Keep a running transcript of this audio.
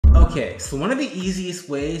Okay, so one of the easiest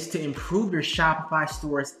ways to improve your Shopify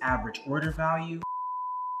store's average order value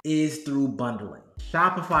is through bundling.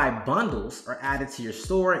 Shopify Bundles are added to your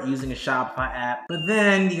store using a Shopify app, but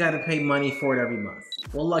then you gotta pay money for it every month.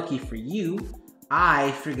 Well, lucky for you,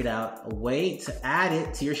 I figured out a way to add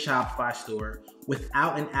it to your Shopify store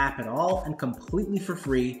without an app at all and completely for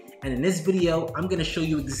free. And in this video, I'm gonna show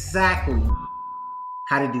you exactly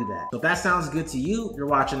how to do that. So if that sounds good to you, you're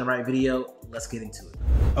watching the right video. Let's get into it.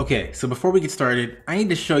 Okay, so before we get started, I need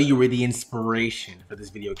to show you where the inspiration for this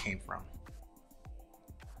video came from.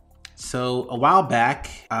 So a while back,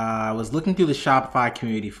 I was looking through the Shopify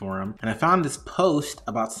community forum and I found this post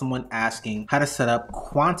about someone asking how to set up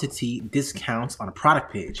quantity discounts on a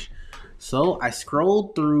product page. So I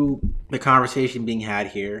scrolled through the conversation being had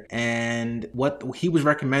here, and what he was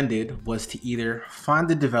recommended was to either find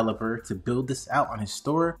the developer to build this out on his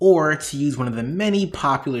store or to use one of the many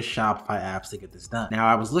popular Shopify apps to get this done. Now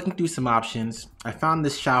I was looking through some options. I found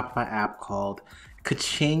this Shopify app called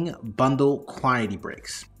Ka-Ching Bundle Quantity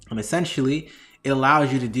Breaks. And essentially, it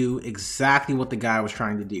allows you to do exactly what the guy was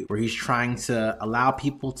trying to do, where he's trying to allow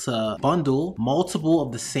people to bundle multiple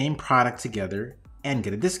of the same product together and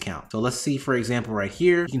get a discount. So let's see, for example, right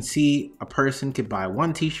here, you can see a person could buy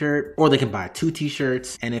one t-shirt or they can buy two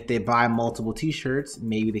t-shirts. And if they buy multiple t-shirts,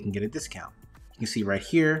 maybe they can get a discount. You can see right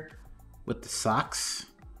here with the socks,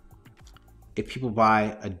 if people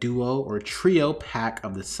buy a duo or a trio pack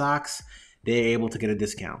of the socks, they're able to get a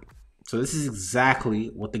discount. So this is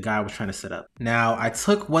exactly what the guy was trying to set up. Now I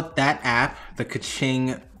took what that app, the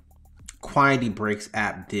Ka-Ching Quantity Breaks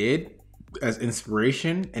app, did as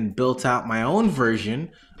inspiration and built out my own version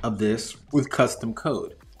of this with custom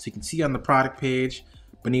code. So you can see on the product page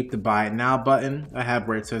beneath the buy it now button, I have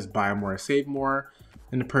where it says buy more, save more.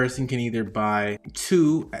 And the person can either buy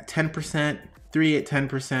 2 at 10%, 3 at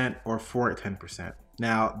 10%, or 4 at 10%.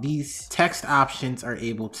 Now, these text options are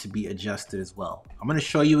able to be adjusted as well. I'm gonna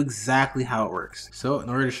show you exactly how it works. So in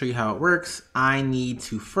order to show you how it works, I need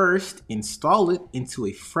to first install it into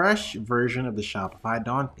a fresh version of the Shopify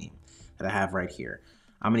Dawn theme that I have right here.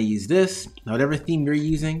 I'm gonna use this. Now, whatever theme you're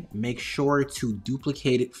using, make sure to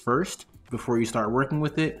duplicate it first before you start working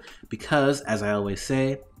with it, because as I always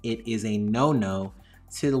say, it is a no-no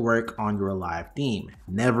to work on your live theme.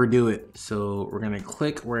 Never do it. So we're gonna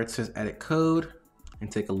click where it says edit code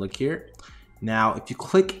and take a look here. Now, if you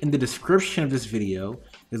click in the description of this video,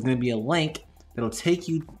 there's gonna be a link that'll take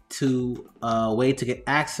you to a way to get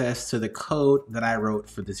access to the code that I wrote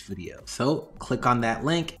for this video. So click on that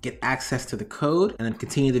link, get access to the code, and then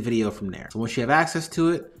continue the video from there. So once you have access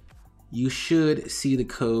to it, you should see the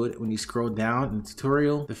code when you scroll down in the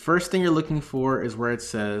tutorial. The first thing you're looking for is where it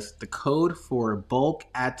says the code for bulk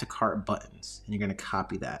add to cart buttons. And you're gonna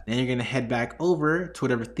copy that. Then you're gonna head back over to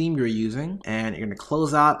whatever theme you're using, and you're gonna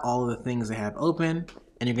close out all of the things they have open,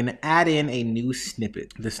 and you're gonna add in a new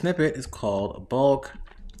snippet. The snippet is called bulk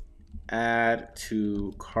add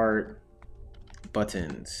to cart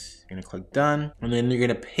buttons. You're gonna click done, and then you're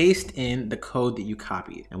gonna paste in the code that you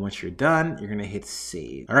copied. And once you're done, you're gonna hit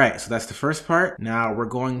save. All right, so that's the first part. Now we're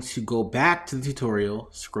going to go back to the tutorial,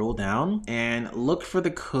 scroll down, and look for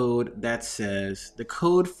the code that says the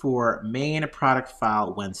code for main product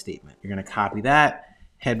file when statement. You're gonna copy that,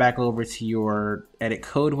 head back over to your edit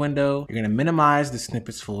code window. You're gonna minimize the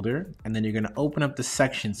snippets folder, and then you're gonna open up the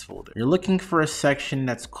sections folder. You're looking for a section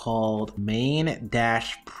that's called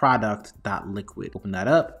main-product.liquid. Open that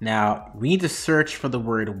up. Now, we need to search for the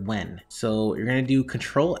word when. So you're gonna do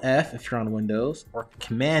Control F if you're on Windows, or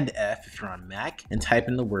Command F if you're on Mac, and type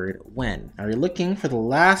in the word when. Now you're looking for the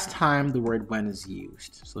last time the word when is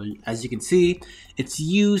used. So as you can see, it's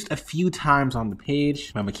used a few times on the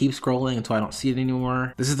page. I'm gonna keep scrolling until I don't see it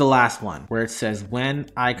anymore. This is the last one, where it says when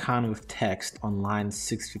icon with text on line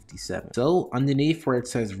 657. So underneath where it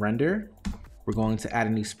says render, we're going to add a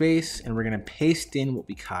new space and we're gonna paste in what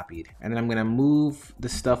we copied. And then I'm gonna move the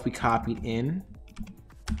stuff we copied in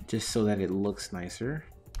just so that it looks nicer.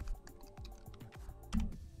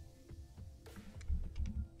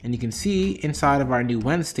 And you can see inside of our new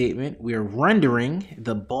when statement, we are rendering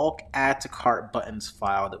the bulk add to cart buttons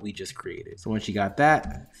file that we just created. So once you got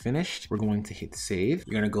that finished, we're going to hit save.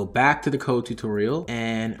 You're gonna go back to the code tutorial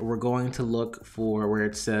and we're going to look for where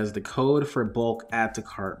it says the code for bulk add to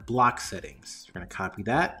cart block settings. We're gonna copy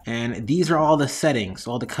that. And these are all the settings,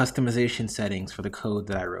 all the customization settings for the code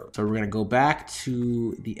that I wrote. So we're gonna go back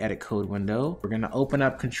to the edit code window. We're gonna open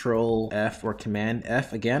up Control F or Command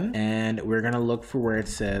F again, and we're gonna look for where it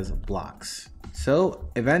says blocks. So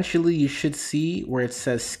eventually you should see where it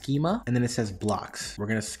says schema and then it says blocks. We're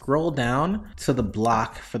gonna scroll down to the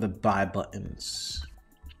block for the buy buttons.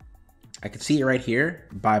 I can see it right here,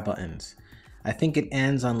 buy buttons. I think it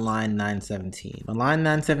ends on line 917. On line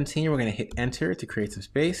 917, we're gonna hit enter to create some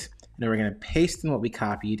space, and then we're gonna paste in what we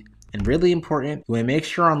copied. And really important, you wanna make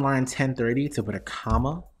sure on line 1030 to put a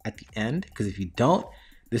comma at the end, because if you don't,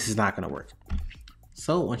 this is not gonna work.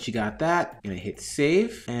 So once you got that, you're gonna hit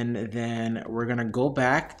save, and then we're gonna go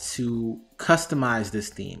back to customize this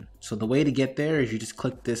theme. So the way to get there is you just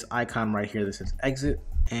click this icon right here that says exit,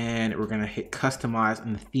 and we're gonna hit customize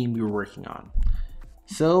on the theme we were working on.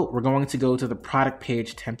 So we're going to go to the product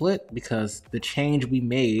page template because the change we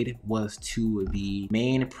made was to the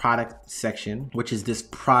main product section, which is this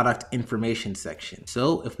product information section.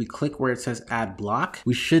 So if we click where it says add block,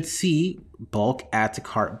 we should see bulk add to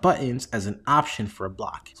cart buttons as an option for a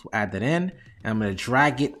block. So add that in, and I'm gonna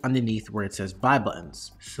drag it underneath where it says buy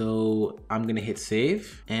buttons. So I'm gonna hit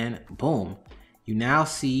save, and boom. You now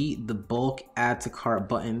see the bulk add to cart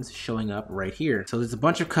buttons showing up right here. So there's a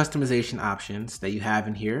bunch of customization options that you have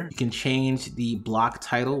in here. You can change the block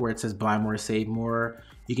title where it says buy more, save more.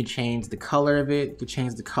 You can change the color of it. You can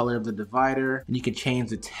change the color of the divider, and you can change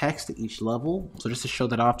the text at each level. So just to show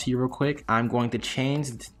that off to you real quick, I'm going to change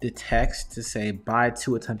the text to say buy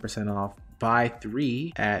 2 at 10% off, buy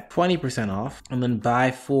 3 at 20% off, and then buy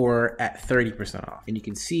 4 at 30% off. And you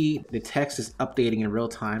can see the text is updating in real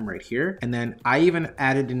time right here. And then I even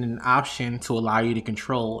added in an option to allow you to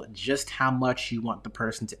control just how much you want the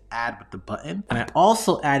person to add with the button. And I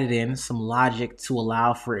also added in some logic to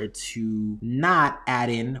allow for it to not add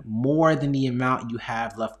in more than the amount you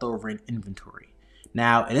have left over in inventory.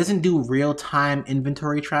 Now, it doesn't do real-time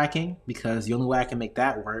inventory tracking because the only way I can make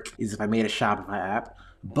that work is if I made a Shopify app,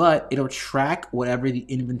 but it'll track whatever the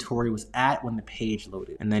inventory was at when the page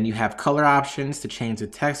loaded. And then you have color options to change the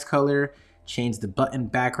text color, change the button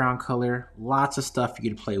background color, lots of stuff for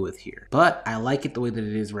you to play with here. But I like it the way that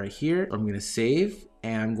it is right here. I'm gonna save,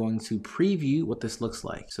 and I'm going to preview what this looks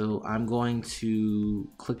like. So I'm going to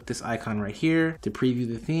click this icon right here to preview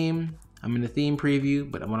the theme. I'm in the theme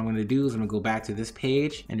preview, but what I'm gonna do is I'm gonna go back to this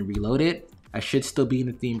page and reload it. I should still be in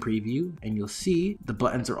the theme preview, and you'll see the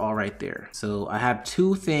buttons are all right there. So I have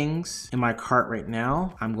 2 things in my cart right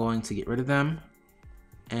now. I'm going to get rid of them,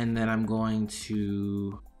 and then I'm going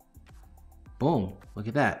to, boom, look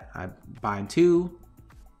at that. I buy 2,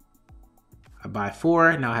 I buy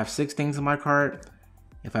 4, now I have 6 things in my cart.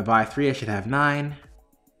 If I buy 3, I should have 9.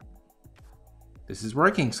 This is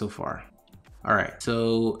working so far. All right,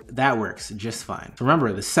 so that works just fine. So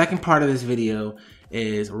remember, the second part of this video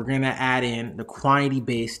is we're gonna add in the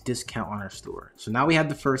quantity-based discount on our store. So now we have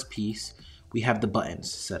the first piece, we have the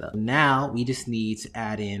buttons set up. Now we just need to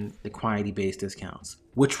add in the quantity-based discounts,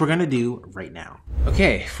 which we're gonna do right now.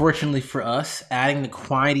 Okay, fortunately for us, adding the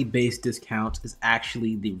quantity-based discounts is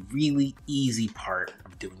actually the really easy part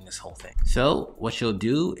of doing this whole thing. So what you'll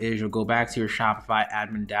do is you'll go back to your Shopify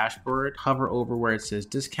admin dashboard, hover over where it says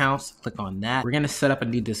discounts, click on that. We're gonna set up a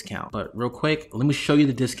new discount, but real quick, let me show you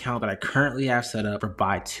the discount that I currently have set up for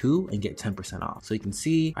buy 2 and get 10% off. So you can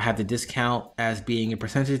see I have the discount as being a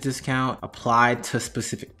percentage discount applied to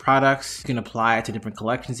specific products. You can apply it to different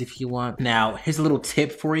collections if you want. Now, here's a little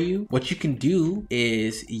tip for you. What you can do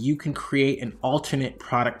is you can create an alternate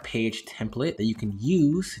product page template that you can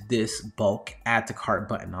use this bulk add to cart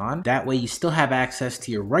button on. That way you still have access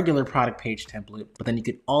to your regular product page template, but then you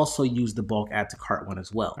could also use the bulk add to cart one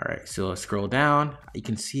as well. All right, so scroll down. You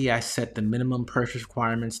can see I set the minimum purchase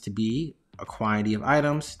requirements to be a quantity of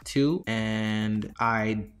items 2, and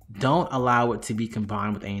I don't allow it to be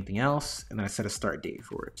combined with anything else, and then I set a start date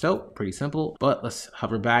for it. So pretty simple, but let's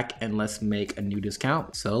hover back and let's make a new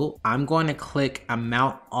discount. So I'm going to click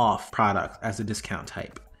amount off product as a discount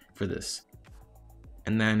type for this.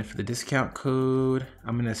 And then for the discount code,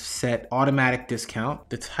 I'm gonna set automatic discount.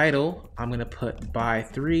 The title, I'm gonna put buy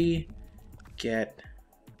 3, get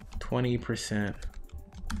 20%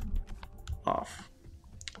 off.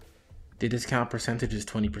 The discount percentage is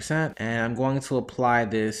 20%, and I'm going to apply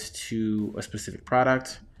this to a specific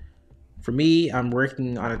product. For me, I'm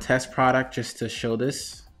working on a test product just to show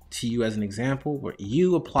this to you as an example, where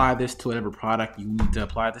you apply this to whatever product you need to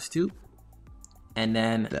apply this to. And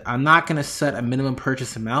then I'm not gonna set a minimum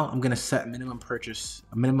purchase amount. I'm gonna set a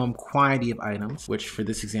minimum quantity of items, which for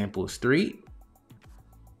this example is 3.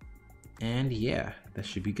 And yeah, that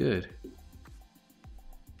should be good.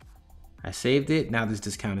 I saved it. Now this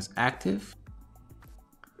discount is active.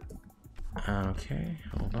 Okay,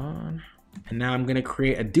 hold on. And now I'm gonna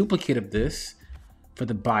create a duplicate of this for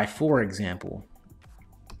the buy 4 example.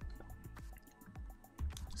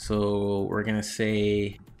 So we're gonna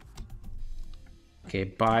say, okay,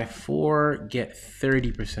 buy 4, get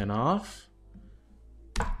 30% off.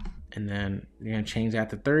 And then you're gonna change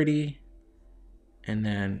that to 30. and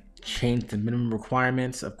then change the minimum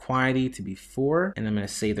requirements of quantity to be 4, and I'm gonna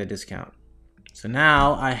save that discount. So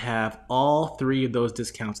now I have all 3 of those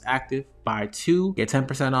discounts active. Buy 2, get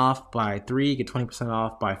 10% off. Buy 3, get 20%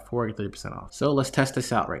 off. Buy 4, get 30% off. So let's test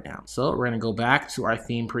this out right now. So we're gonna go back to our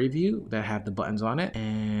theme preview that have the buttons on it,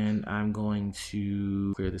 and I'm going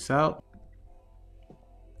to clear this out.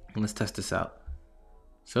 And let's test this out.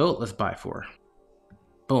 So let's buy 4.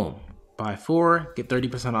 Boom, buy 4, get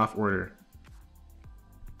 30% off order.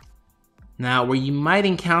 Now, where you might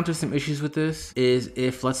encounter some issues with this is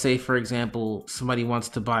if, let's say, for example, somebody wants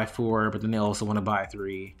to buy 4, but then they also want to buy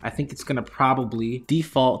 3. I think it's going to probably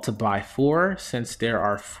default to buy 4 since there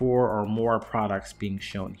are 4 or more products being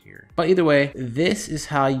shown here. But either way, this is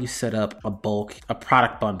how you set up a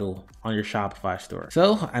product bundle on your Shopify store.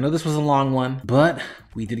 So I know this was a long one, but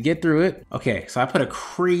we did get through it. Okay, so I put a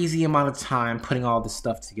crazy amount of time putting all this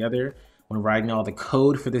stuff together when writing all the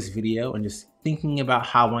code for this video and just thinking about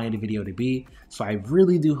how I wanted the video to be. So I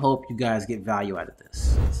really do hope you guys get value out of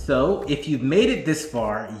this. So if you've made it this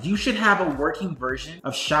far, you should have a working version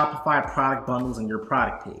of Shopify Product Bundles on your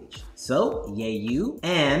product page. So yay you.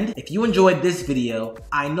 And if you enjoyed this video,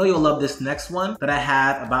 I know you'll love this next one that I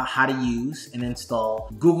have about how to use and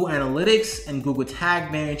install Google Analytics and Google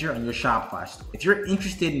Tag Manager on your Shopify store. If you're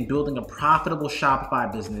interested in building a profitable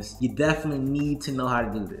Shopify business, you definitely need to know how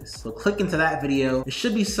to do this. So click into that video. It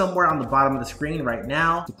should be somewhere on the bottom of the screen right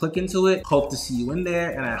now. So click into it. Hope to see you in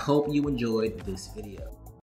there, and I hope you enjoyed this video.